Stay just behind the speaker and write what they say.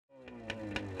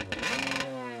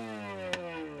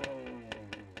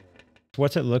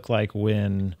What's it look like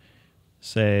when,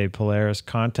 say, Polaris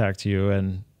contacts you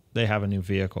and they have a new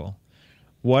vehicle?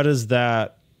 What does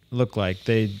that look like?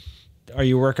 Are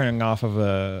you working off of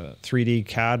a 3D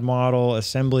CAD model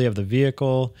assembly of the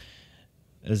vehicle?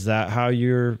 Is that how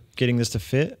you're getting this to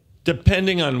fit?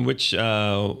 Depending on which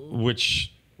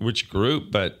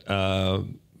group, but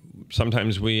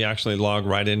sometimes we actually log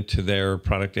right into their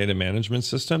product data management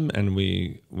system, and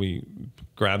we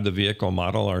grab the vehicle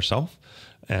model ourselves,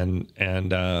 and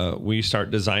we start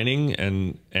designing,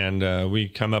 and we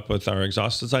come up with our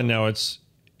exhaust design. Now it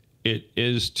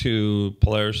is to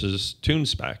Polaris's tune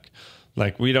spec.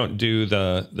 Like, we don't do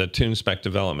the tune spec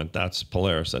development. That's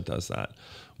Polaris that does that.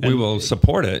 We will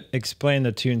support it. Explain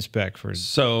the tune spec for.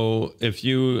 So if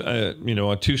you,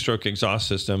 a two-stroke exhaust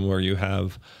system where you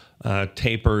have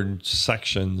tapered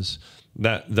sections,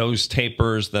 those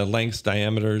tapers, the lengths,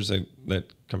 diameters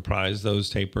that comprise those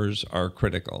tapers are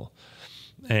critical.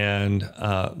 And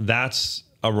that's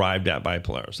arrived at by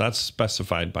Polaris. That's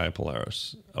specified by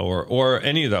Polaris or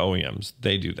any of the OEMs.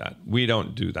 They do that. We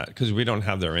don't do that because we don't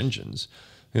have their engines,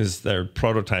 because they're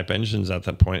prototype engines at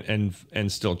that point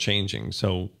and still changing.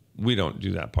 So we don't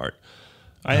do that part.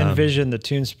 I envision the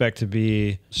tune spec to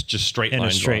be just straight line, in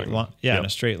a straight line. Yeah, yep. In a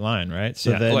straight line, right?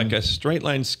 So then, like a straight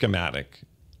line schematic.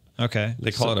 Okay.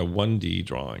 They call it a 1D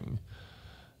drawing.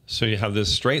 So you have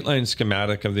this straight line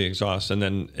schematic of the exhaust, and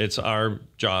then it's our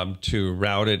job to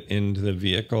route it into the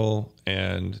vehicle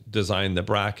and design the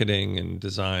bracketing and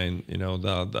design,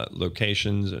 the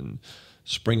locations and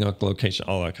spring hook location,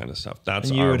 all that kind of stuff.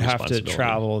 That's you our would have to responsibility.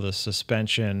 travel the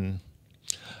suspension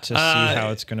to see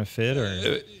how it's going to fit,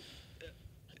 or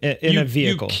in a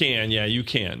vehicle. You can, yeah, you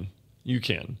can.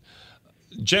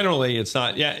 Generally, it's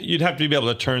not. Yeah, you'd have to be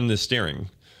able to turn the steering.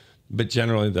 But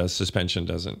generally, the suspension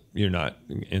doesn't. You're not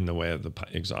in the way of the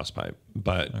exhaust pipe.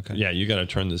 But okay. Yeah, you got to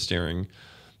turn the steering.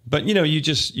 But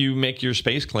you make your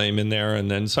space claim in there, and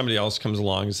then somebody else comes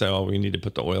along and say, "Oh, we need to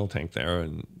put the oil tank there,"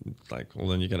 and well,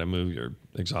 then you got to move your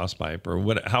exhaust pipe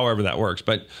or however that works.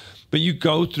 But you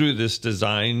go through this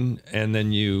design, and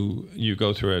then you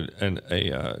go through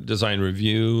a design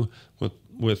review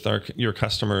with your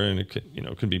customer, and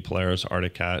it could be Polaris,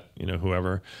 Arctic Cat,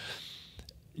 whoever.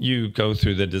 You go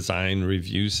through the design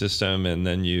review system, and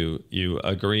then you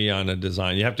agree on a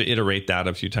design. You have to iterate that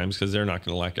a few times because they're not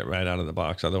going to like it right out of the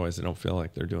box. Otherwise, they don't feel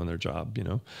like they're doing their job,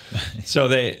 So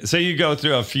you go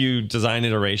through a few design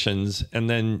iterations, and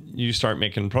then you start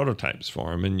making prototypes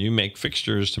for them, and you make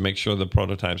fixtures to make sure the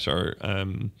prototypes are,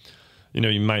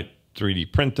 you might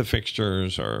 3D print the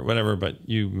fixtures or whatever, but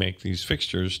you make these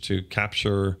fixtures to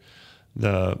capture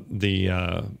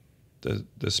the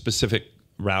specific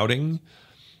routing.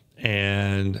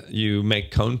 And you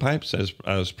make cone pipes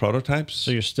as prototypes.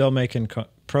 So you're still making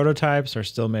prototypes, are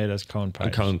still made as cone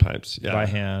pipes. Cone pipes, yeah, by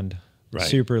hand. Right.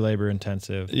 Super labor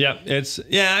intensive. Yeah,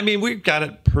 I mean, we've got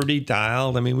it pretty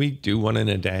dialed. I mean, we do one in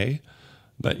a day,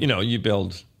 but you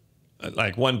build,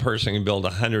 like, one person can build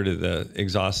 100 of the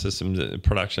exhaust systems,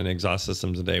 production exhaust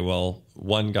systems a day. Well,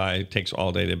 one guy takes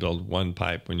all day to build one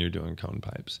pipe when you're doing cone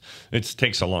pipes. It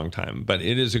takes a long time, but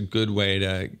it is a good way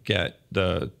to get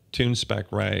the tune spec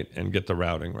right and get the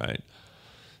routing right.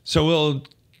 So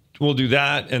we'll do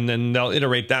that, and then they'll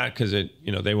iterate that because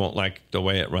they won't like the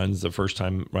way it runs the first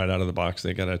time right out of the box.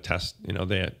 They got to test.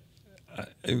 A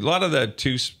lot of the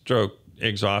two-stroke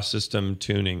exhaust system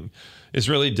tuning is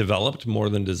really developed more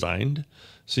than designed.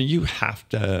 So you have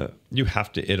to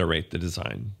iterate the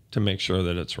design to make sure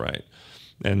that it's right.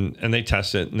 And they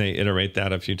test it and they iterate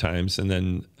that a few times, and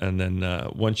then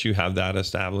once you have that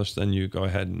established, then you go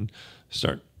ahead and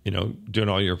start doing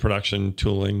all your production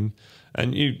tooling,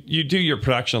 and you do your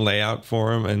production layout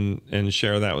for them and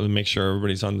share that with them, make sure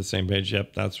everybody's on the same page.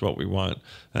 Yep, that's what we want.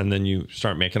 And then you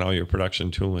start making all your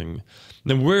production tooling.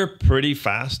 Then we're pretty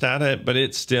fast at it, but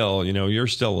it's still, you're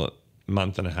still a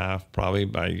month and a half probably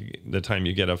by the time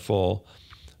you get a fully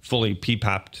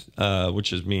PPAP'd,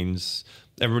 which means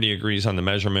everybody agrees on the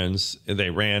measurements. They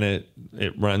ran it,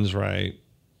 it runs right.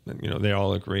 They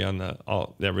all agree on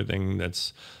everything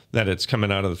that it's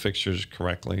coming out of the fixtures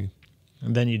correctly.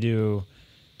 And then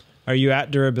are you at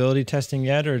durability testing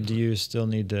yet, or do you still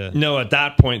need to? No, at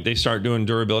that point they start doing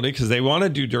durability because they want to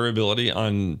do durability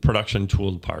on production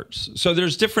tooled parts. So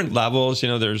there's different levels.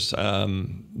 There's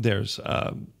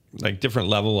like different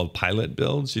level of pilot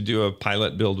builds. You do a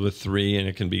pilot build with 3, and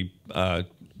it can be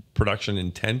production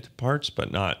intent parts,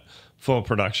 but not full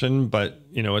production. But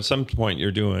at some point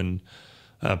you're doing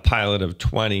a pilot of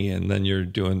 20, and then you're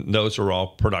doing, those are all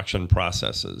production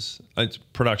processes. It's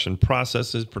production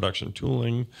processes, production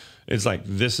tooling. It's like,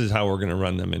 this is how we're going to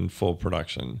run them in full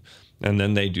production. And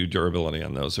then they do durability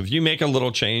on those. If you make a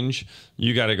little change,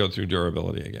 you got to go through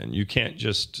durability again. You can't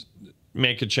just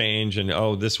make a change and,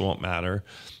 oh, this won't matter.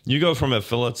 You go from a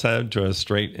fillet's head to a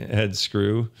straight head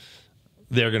screw,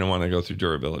 they're going to want to go through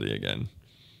durability again.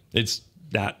 It's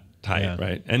that tight, yeah.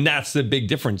 Right? And that's the big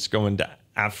difference going to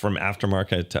from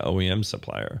aftermarket to OEM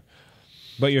supplier.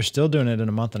 But you're still doing it in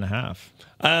a month and a half.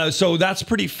 So that's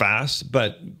pretty fast,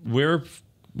 but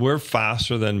we're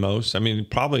faster than most. I mean,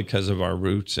 probably because of our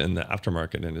roots in the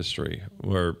aftermarket industry.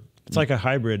 It's like a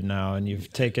hybrid now, and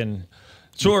you've taken.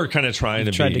 So we're kind of trying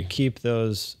to keep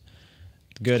those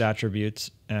good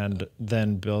attributes and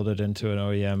then build it into an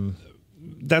OEM.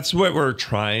 That's what we're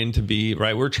trying to be,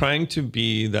 right? We're trying to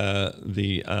be the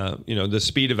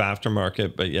speed of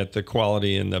aftermarket, but yet the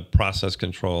quality and the process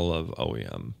control of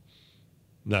OEM.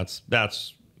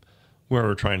 That's where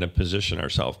we're trying to position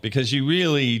ourselves, because you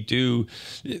really do,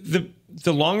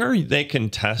 the longer they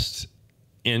can test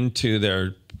into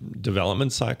their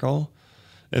development cycle,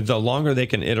 the longer they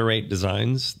can iterate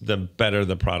designs, the better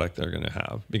the product they're going to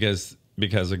have, because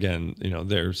again,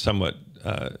 they're somewhat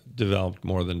developed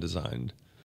more than designed.